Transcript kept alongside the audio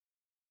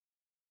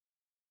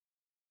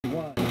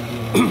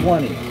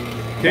20.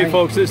 Okay,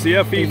 folks, this is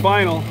the FE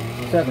final.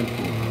 17,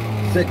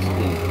 16,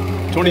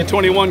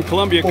 2021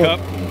 Columbia 14, Cup.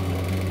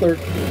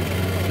 13,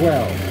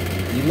 12,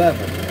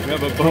 11. We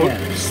have a boat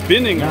 10,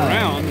 spinning 9,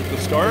 around at the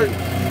start.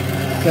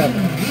 7,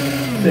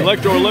 6,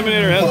 Electro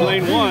Eliminator has 5,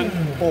 lane 1.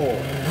 4,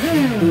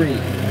 3,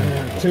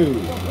 2,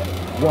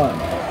 1.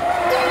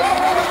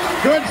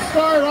 Good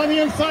start on the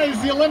inside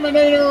is the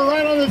Eliminator.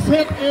 Right on his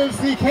hip is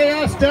the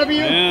KSW.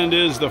 And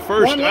is the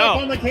first One lap out.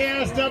 on the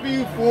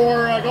KSW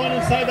for going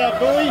inside that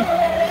buoy.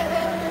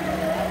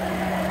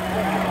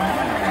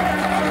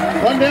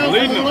 One down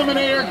Leading for the him.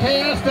 Eliminator.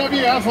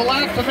 KSW has a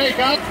lap to make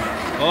up.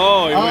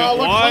 Oh, he went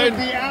Looks wide. like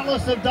the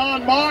Atlas of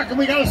Don Mock, and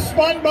we got a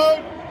spun boat.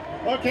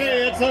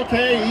 Okay, it's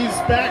okay. He's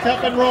back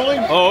up and rolling.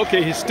 Oh,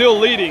 okay, he's still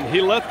leading. He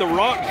let the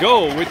rock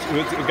go, which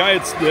was a guy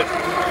that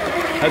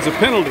has a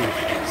penalty.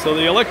 So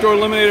the Electro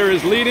Eliminator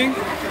is leading.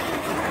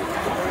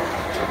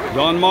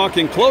 Don Mock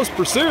in close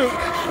pursuit.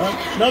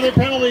 Another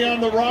penalty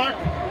on the rock.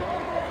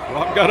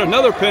 Rock got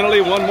another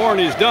penalty, one more and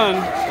he's done.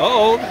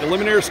 Uh-oh,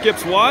 Eliminator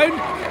skips wide.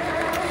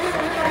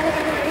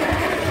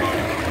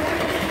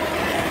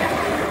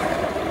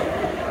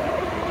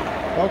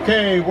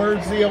 Okay,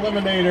 where's the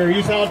Eliminator?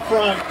 He's out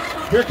front.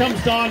 Here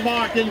comes Don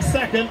Mock in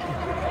second.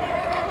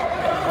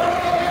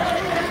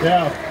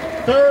 Yeah,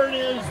 third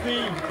is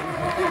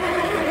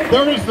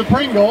the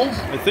Pringles.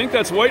 I think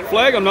that's white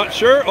flag, I'm not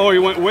sure. Oh, he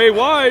went way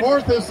wide.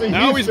 Fourth is the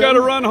Now he's Houston. got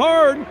to run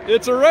hard.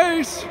 It's a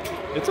race.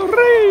 It's a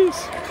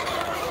race.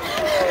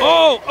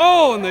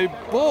 Oh, and they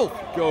both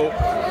go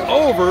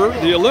over.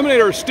 The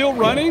Eliminator is still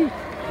running.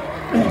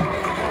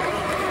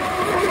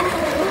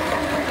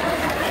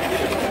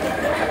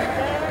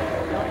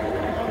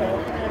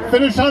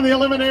 Finish on the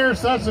Eliminator,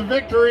 so that's a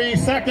victory.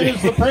 Second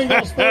is the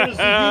Pringles. Third is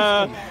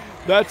the Houston.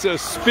 That's a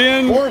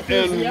spin Fourth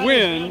is the and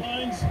win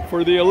Airlines.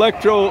 for the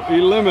Electro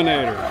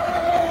Eliminator.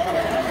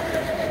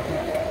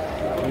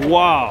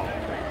 Wow.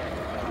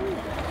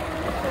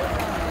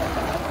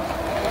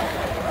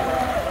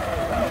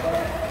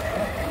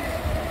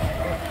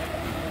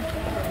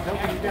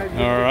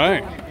 All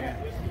right.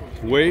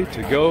 Way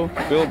to go,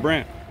 Phil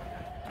Brandt.